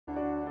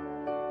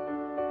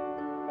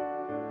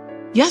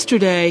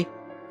Yesterday,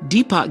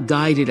 Deepak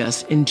guided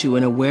us into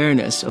an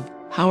awareness of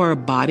how our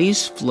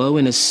bodies flow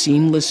in a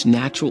seamless,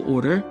 natural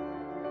order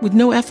with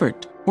no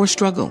effort or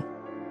struggle.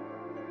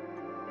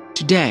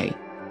 Today,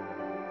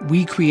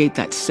 we create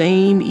that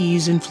same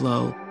ease and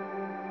flow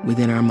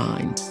within our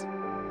minds.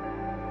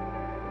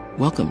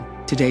 Welcome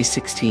to Day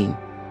 16,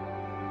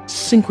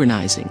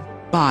 Synchronizing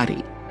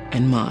Body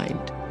and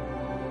Mind.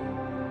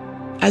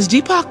 As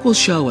Deepak will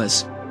show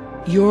us,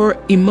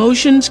 your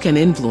emotions can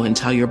influence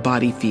how your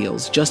body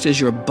feels, just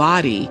as your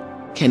body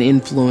can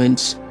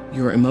influence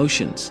your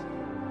emotions.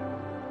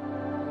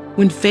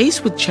 When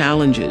faced with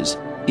challenges,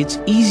 it's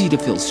easy to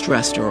feel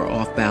stressed or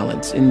off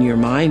balance in your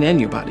mind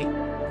and your body.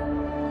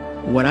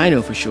 What I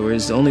know for sure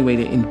is the only way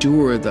to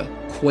endure the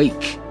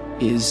quake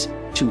is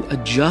to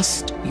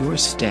adjust your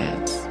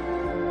stance.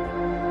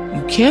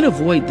 You can't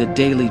avoid the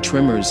daily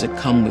tremors that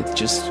come with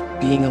just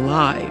being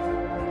alive.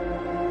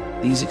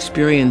 These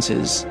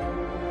experiences,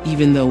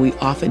 even though we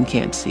often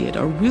can't see it,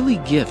 are really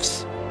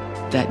gifts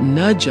that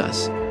nudge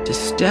us to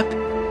step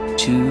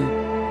to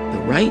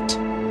the right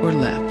or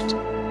left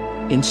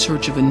in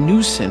search of a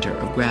new center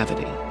of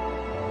gravity.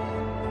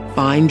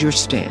 Find your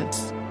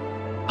stance.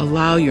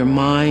 Allow your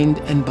mind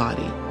and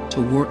body to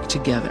work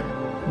together,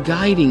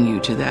 guiding you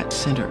to that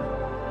center,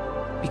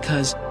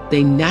 because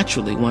they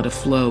naturally want to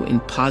flow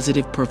in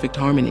positive, perfect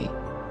harmony.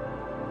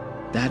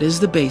 That is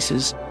the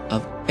basis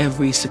of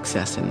every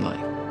success in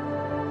life.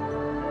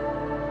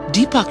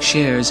 Deepak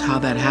shares how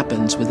that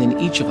happens within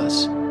each of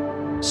us.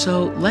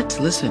 So let's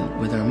listen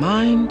with our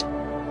mind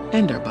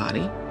and our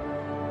body,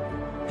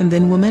 and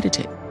then we'll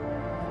meditate.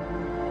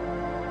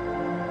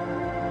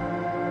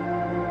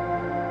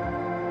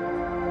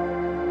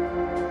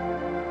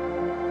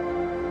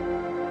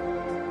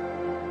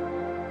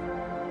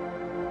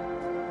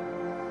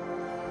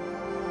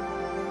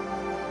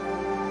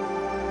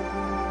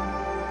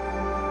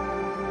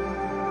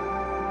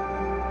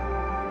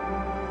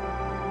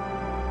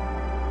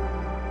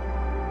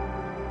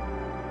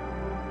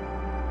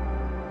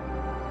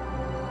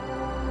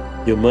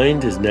 Your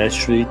mind is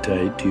naturally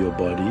tied to your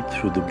body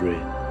through the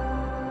brain.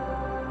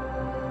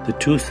 The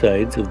two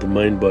sides of the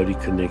mind-body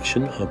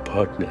connection are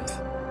partners,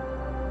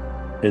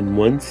 and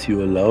once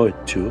you allow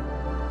it to,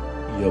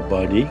 your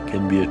body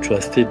can be a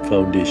trusted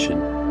foundation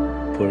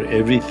for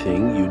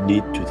everything you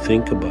need to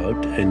think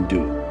about and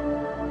do.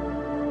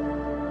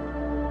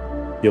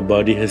 Your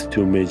body has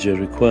two major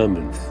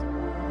requirements.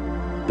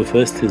 The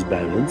first is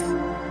balance.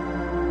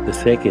 The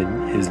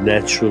second is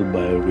natural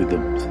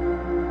biorhythms.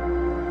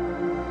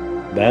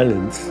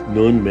 Balance,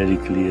 known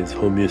medically as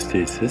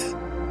homeostasis,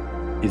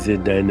 is a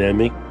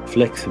dynamic,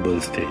 flexible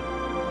state.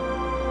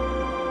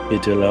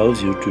 It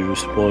allows you to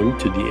respond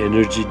to the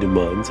energy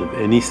demands of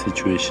any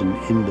situation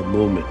in the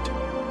moment,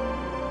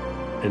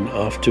 and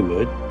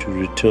afterward to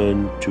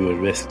return to a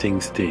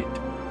resting state.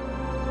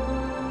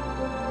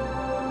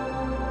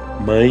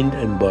 Mind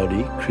and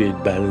body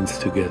create balance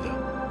together.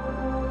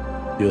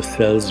 Your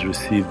cells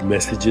receive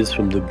messages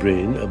from the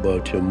brain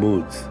about your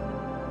moods,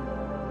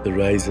 the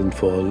rise and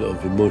fall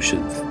of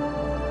emotions,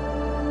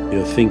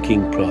 your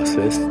thinking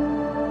process,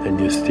 and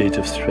your state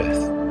of stress.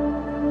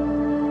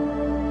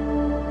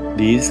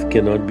 These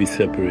cannot be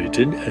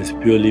separated as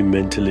purely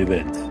mental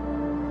events.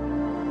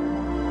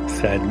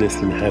 Sadness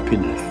and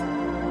happiness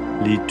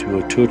lead to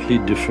a totally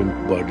different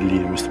bodily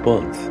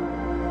response.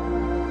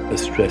 A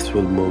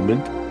stressful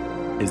moment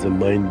is a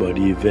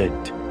mind-body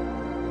event.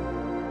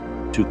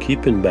 To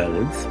keep in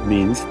balance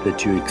means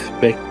that you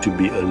expect to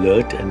be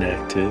alert and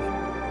active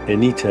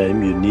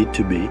anytime you need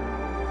to be,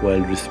 while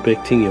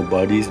respecting your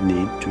body's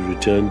need to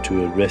return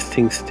to a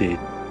resting state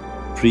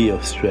free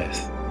of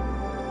stress.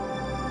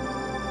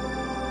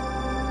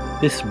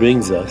 This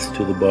brings us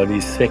to the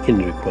body's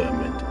second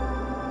requirement,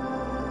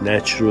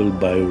 natural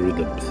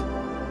biorhythms.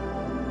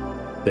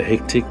 The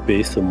hectic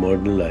pace of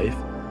modern life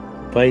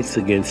fights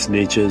against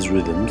nature's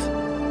rhythms,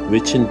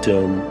 which in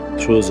turn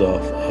throws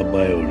off our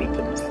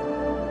biorhythms.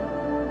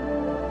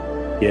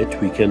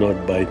 Yet we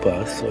cannot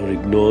bypass or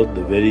ignore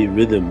the very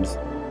rhythms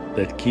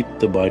that keep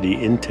the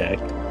body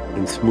intact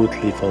and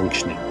smoothly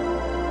functioning.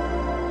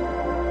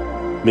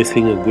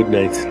 Missing a good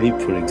night's sleep,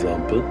 for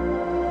example,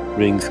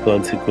 brings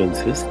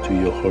consequences to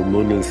your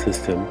hormonal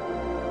system,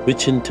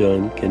 which in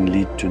turn can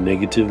lead to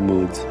negative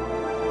moods,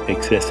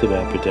 excessive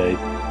appetite,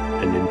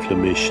 and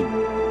inflammation,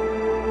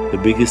 the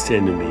biggest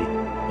enemy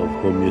of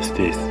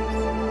homeostasis.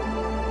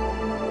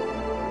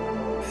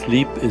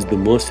 Sleep is the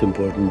most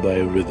important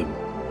biorhythm.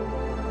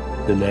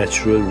 The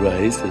natural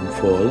rise and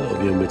fall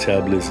of your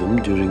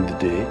metabolism during the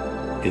day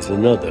is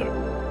another.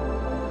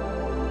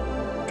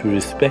 To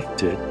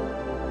respect it,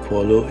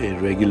 follow a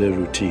regular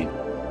routine.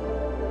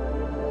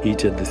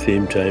 Eat at the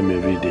same time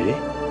every day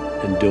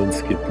and don't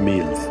skip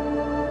meals.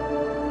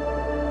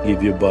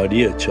 Give your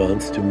body a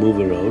chance to move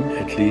around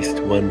at least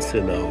once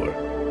an hour.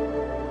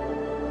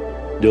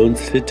 Don't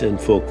sit and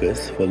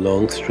focus for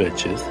long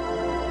stretches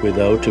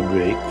without a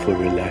break for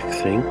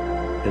relaxing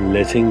and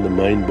letting the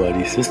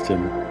mind-body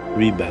system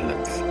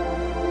rebalance.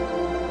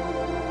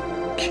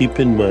 Keep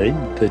in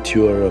mind that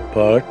you are a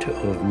part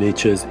of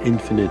nature's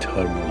infinite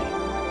harmony.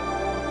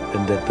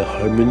 and that the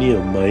harmony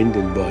of mind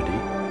and body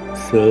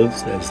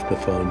serves as the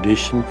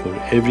foundation for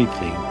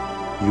everything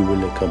you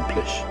will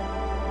accomplish.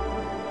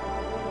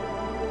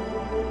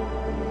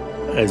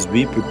 As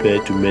we prepare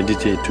to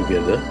meditate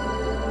together,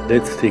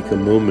 let's take a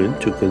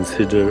moment to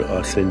consider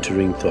our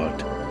centering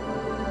thought.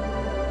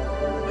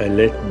 I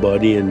let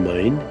body and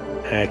mind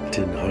act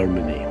in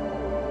harmony.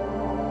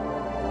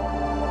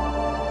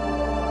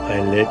 I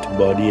let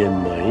body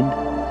and mind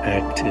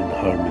act in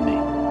harmony.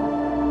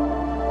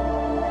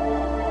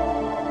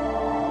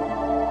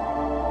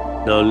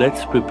 Now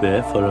let's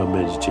prepare for our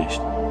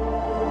meditation.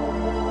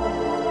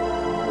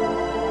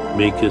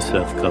 Make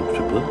yourself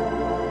comfortable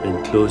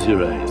and close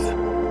your eyes.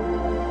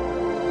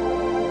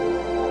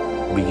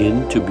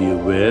 Begin to be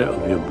aware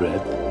of your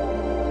breath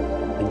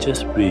and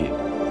just breathe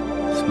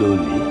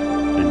slowly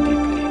and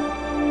deeply.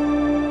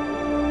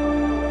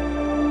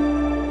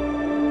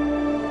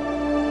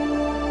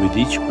 With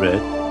each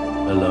breath,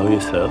 allow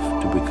yourself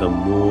to become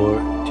more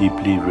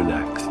deeply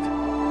relaxed.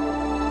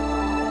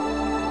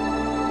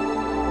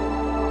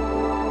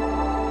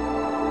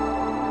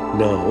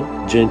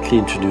 Now, gently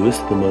introduce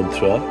the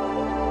mantra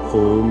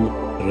Om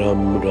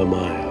Ram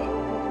Ramaya.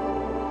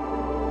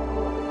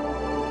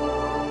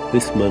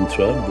 This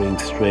mantra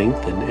brings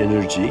strength and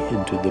energy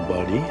into the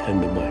body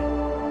and the mind.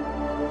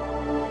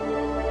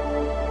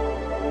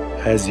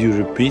 As you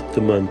repeat the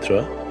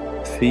mantra,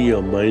 see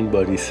your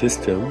mind-body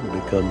system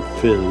become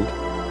filled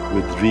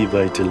with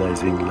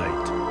revitalizing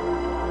light.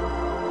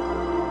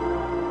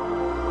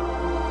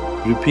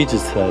 Repeat it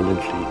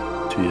silently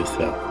to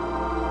yourself.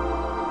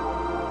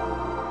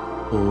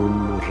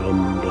 Om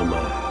Ram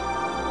Ramaya.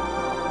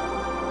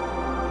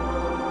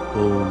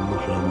 Om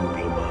Ram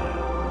Ramaya.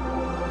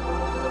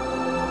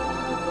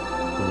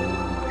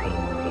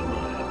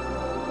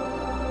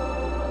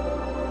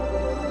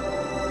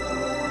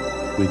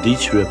 With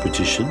each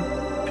repetition,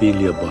 feel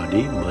your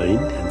body, mind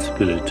and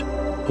spirit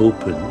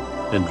open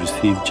and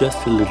receive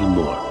just a little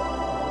more.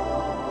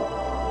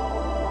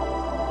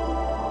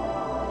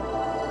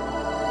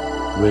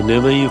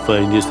 Whenever you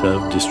find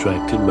yourself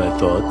distracted by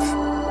thoughts,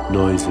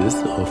 noises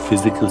or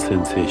physical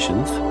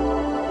sensations,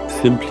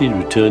 simply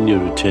return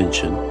your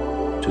attention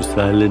to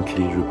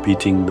silently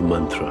repeating the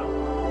mantra.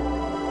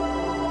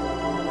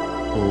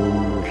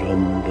 Om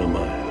Ram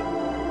Ramaya.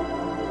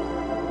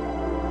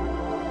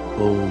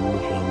 Om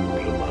Ram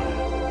Ramaya.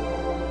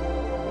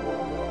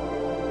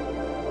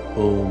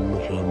 Om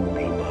Ram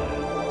Ramaya.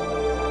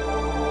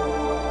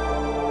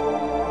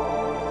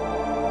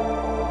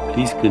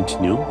 Please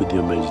continue with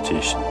your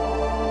meditation.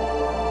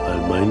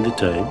 I'll mind the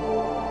time,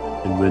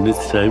 and when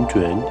it's time to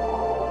end,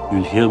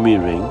 you'll hear me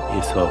ring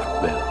a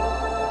soft bell.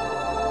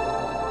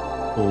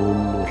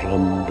 Om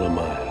Ram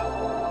Ramaya.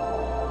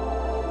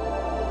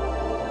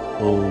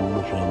 Om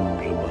Ram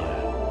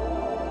Ramaya.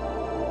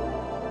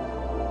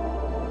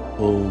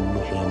 Om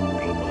Ram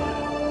Ramaya.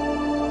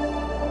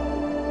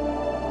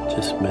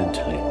 Just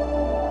mentally.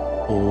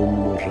 Om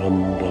Ram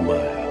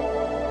Ramaya.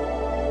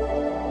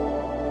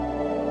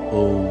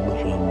 Om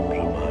Ram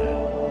Ramaya.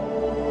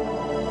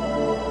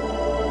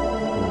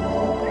 Om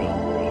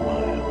Ram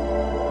Ramaya.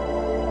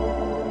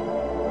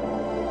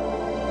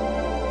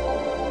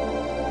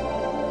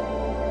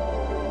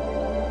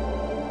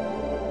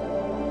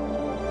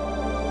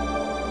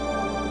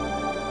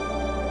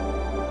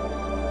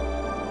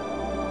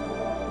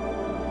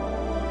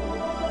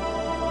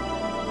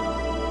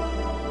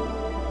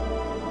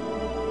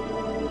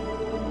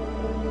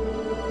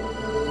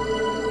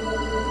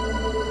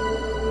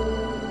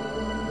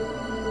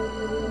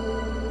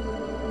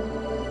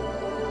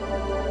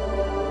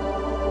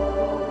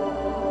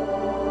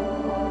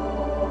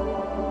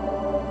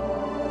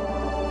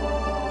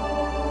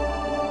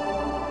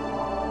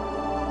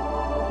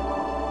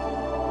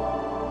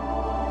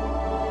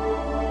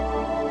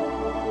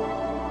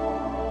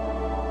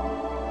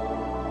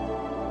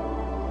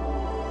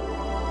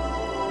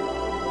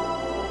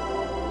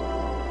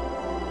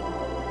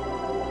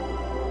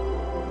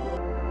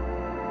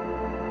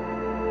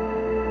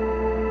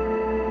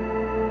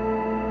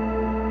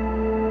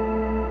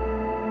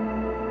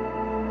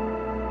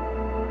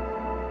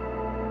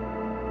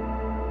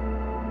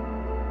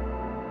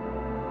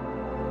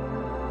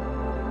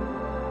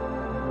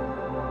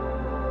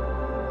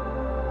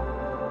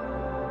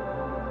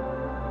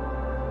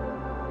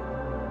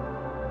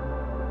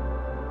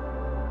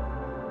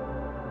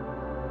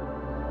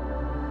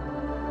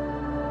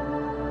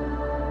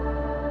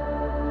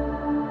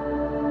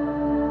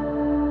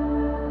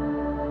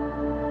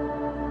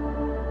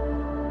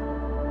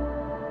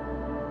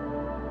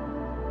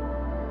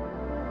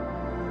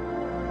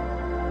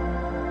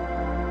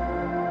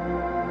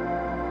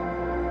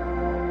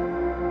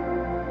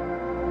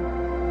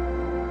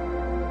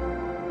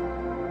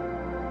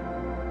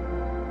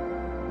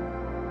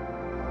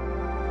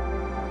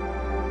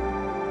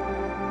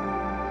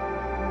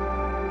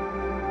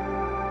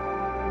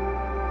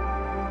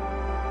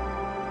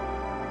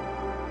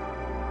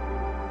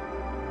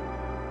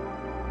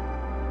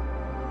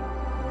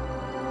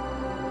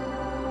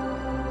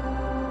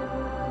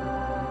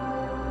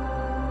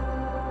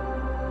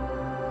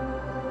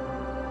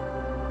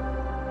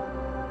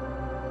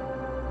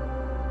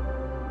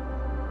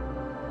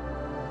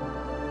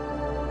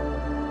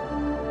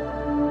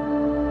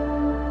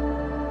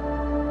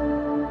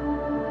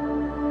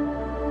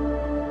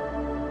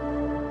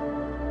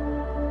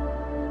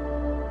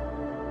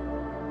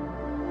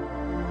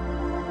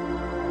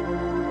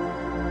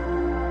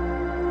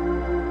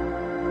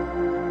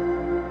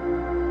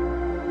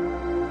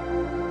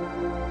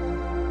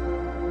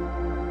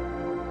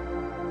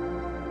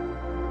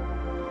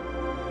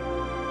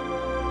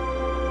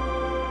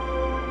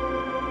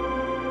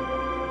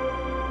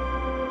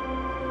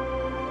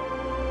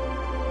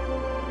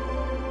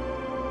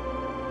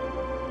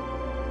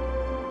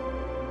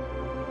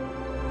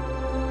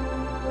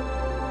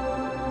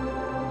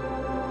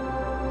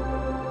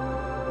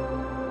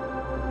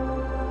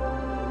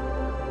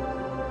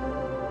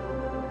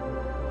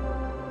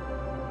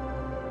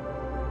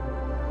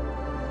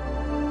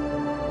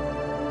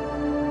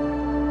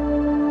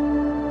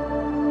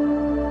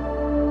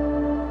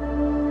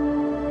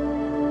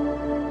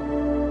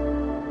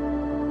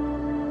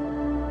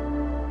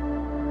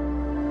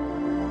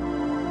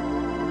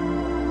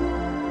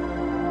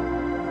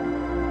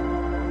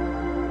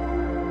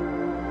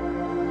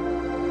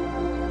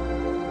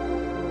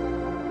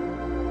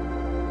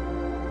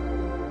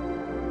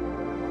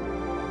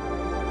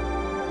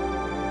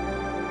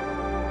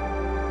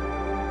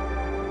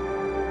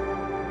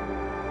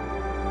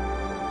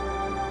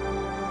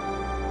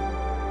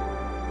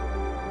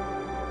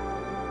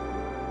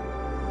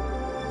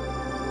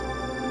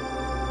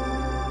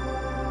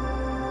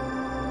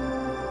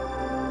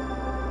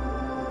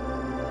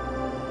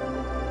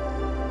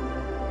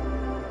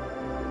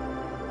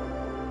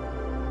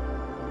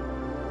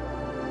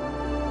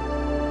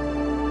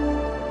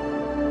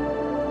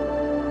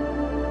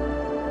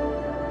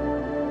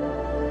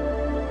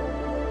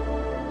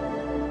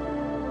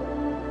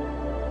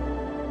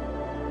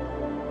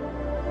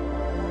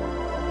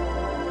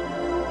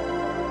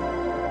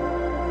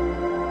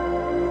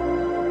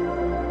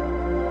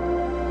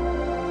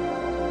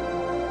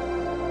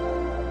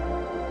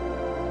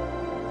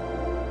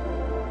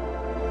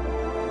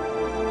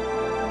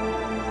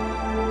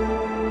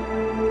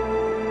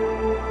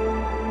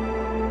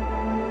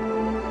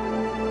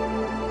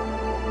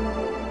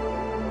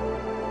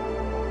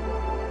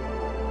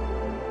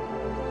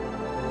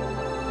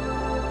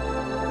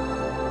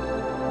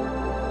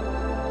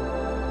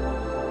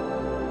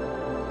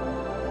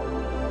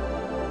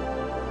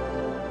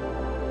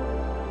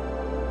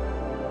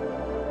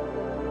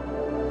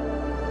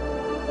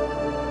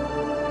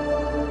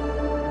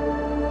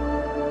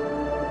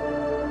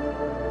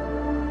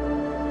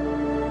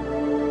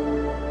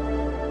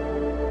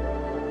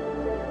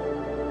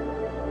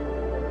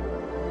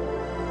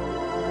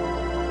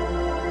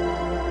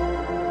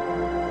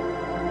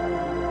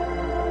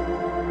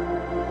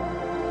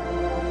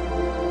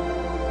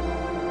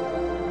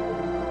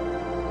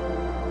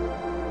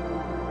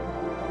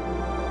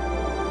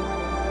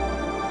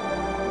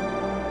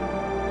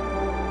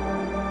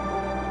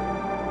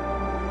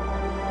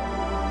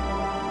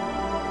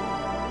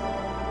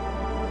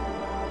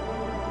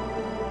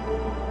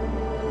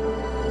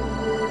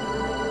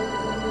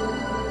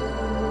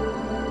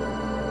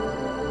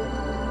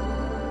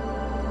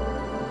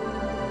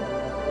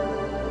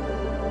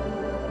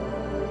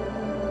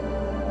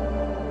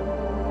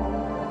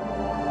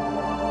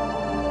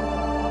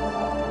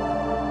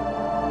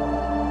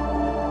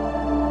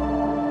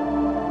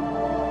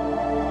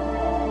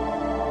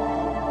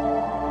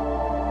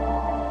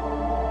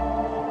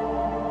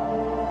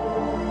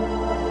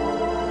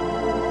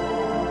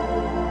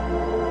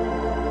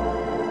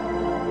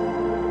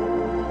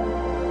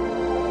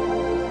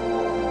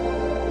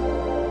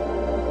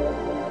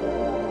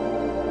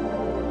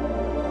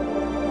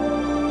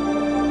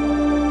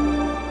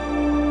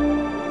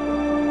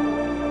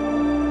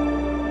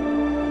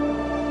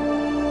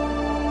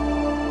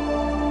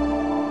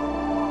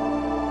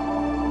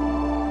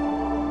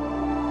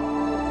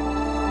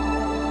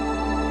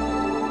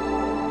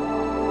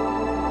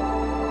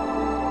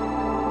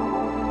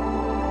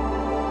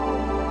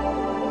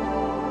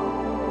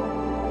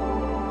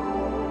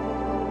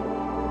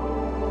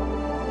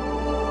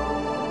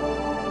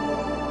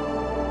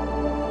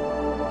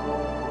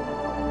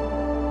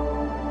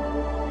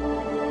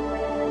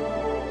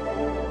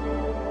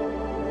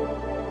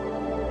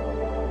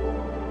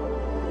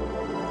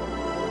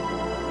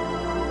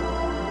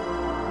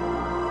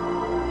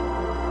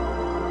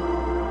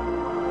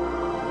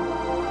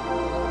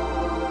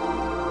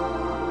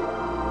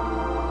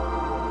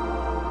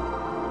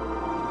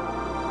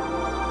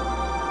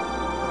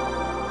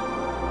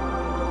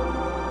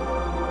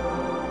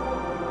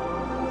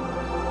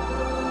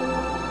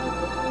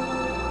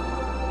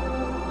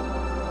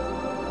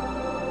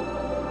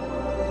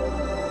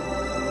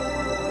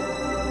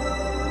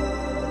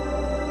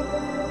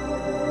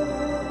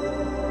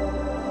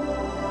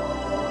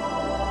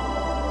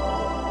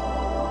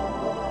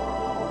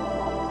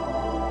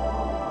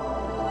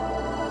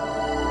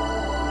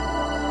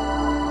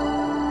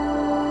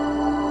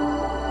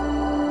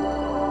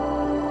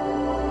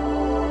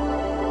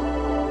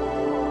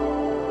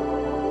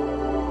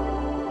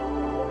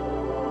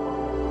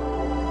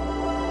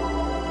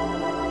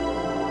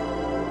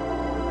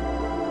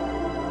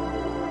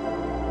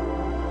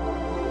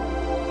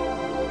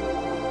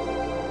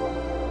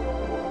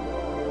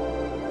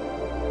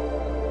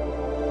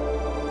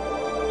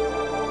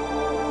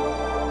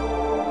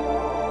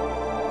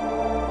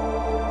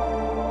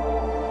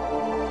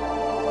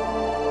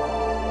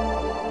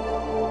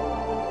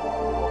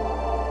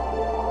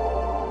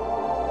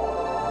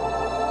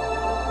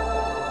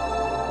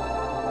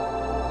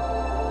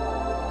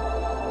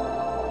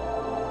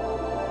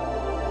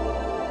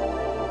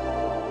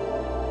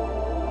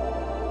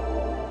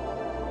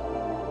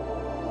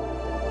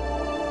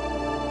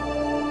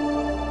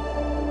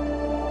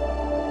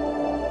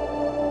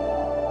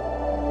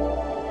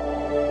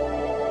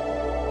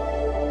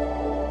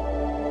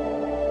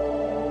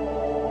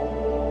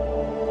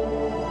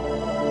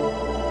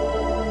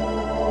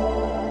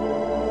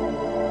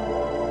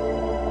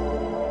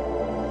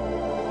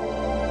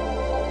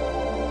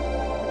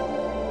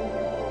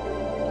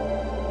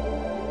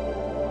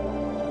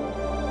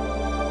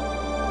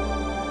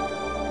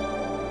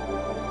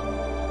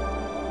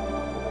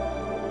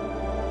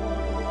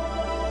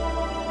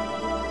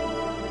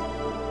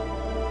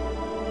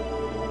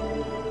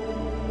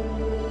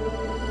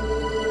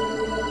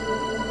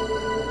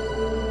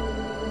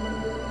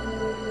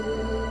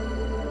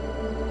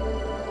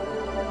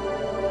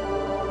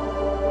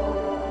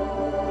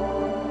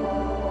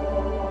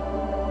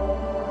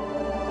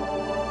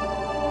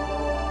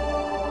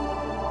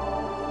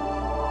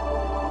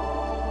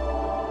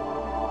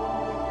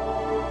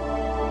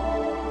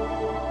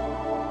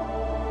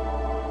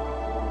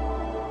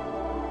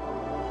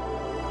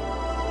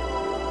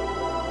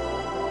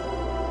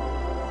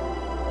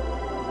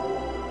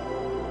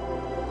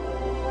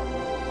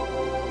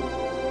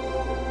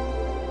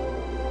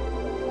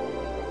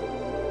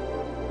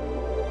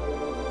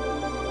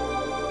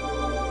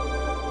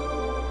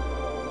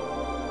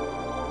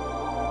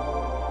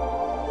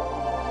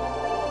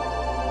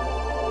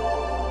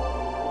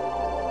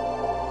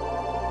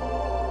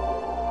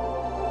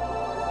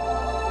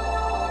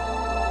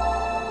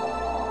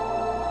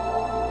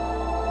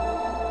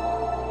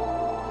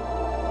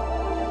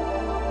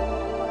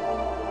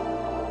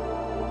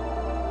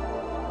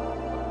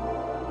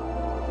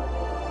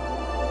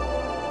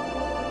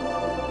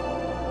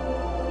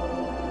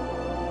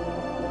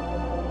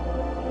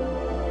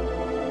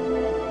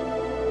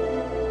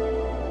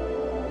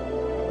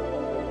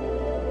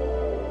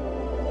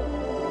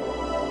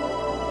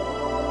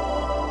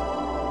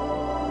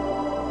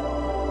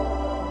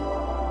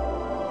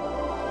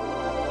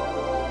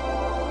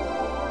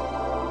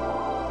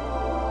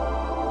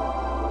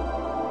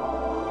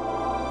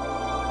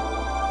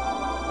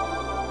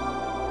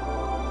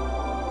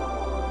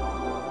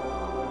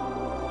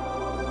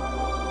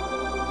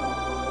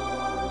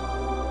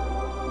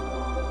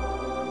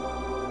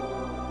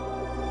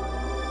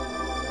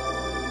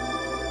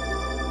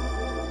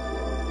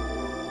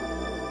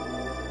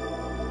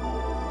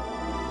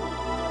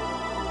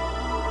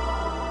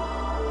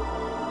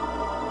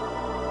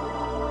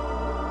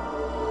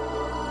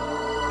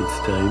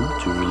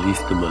 time to release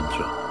the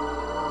mantra.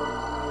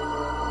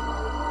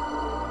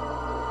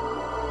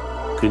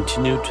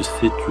 Continue to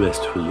sit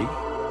restfully,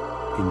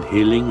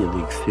 inhaling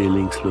and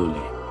exhaling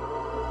slowly.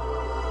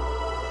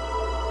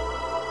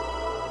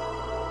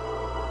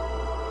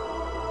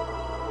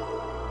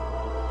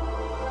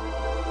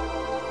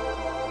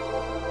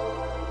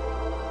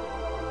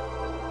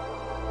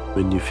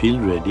 When you feel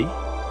ready,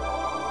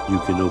 you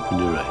can open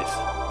your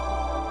eyes.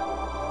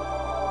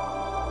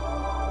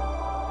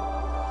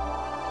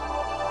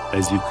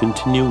 As you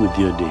continue with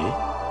your day,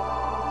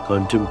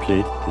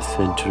 contemplate the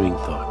centering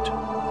thought.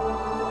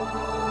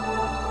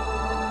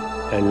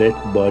 I let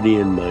body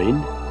and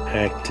mind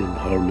act in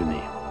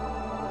harmony.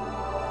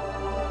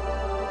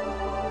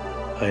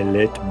 I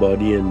let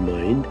body and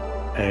mind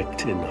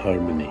act in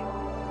harmony.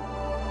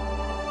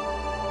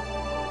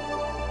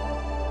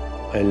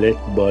 I let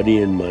body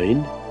and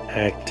mind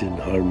act in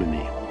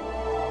harmony.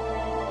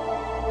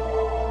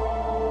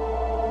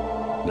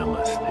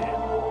 Namaste.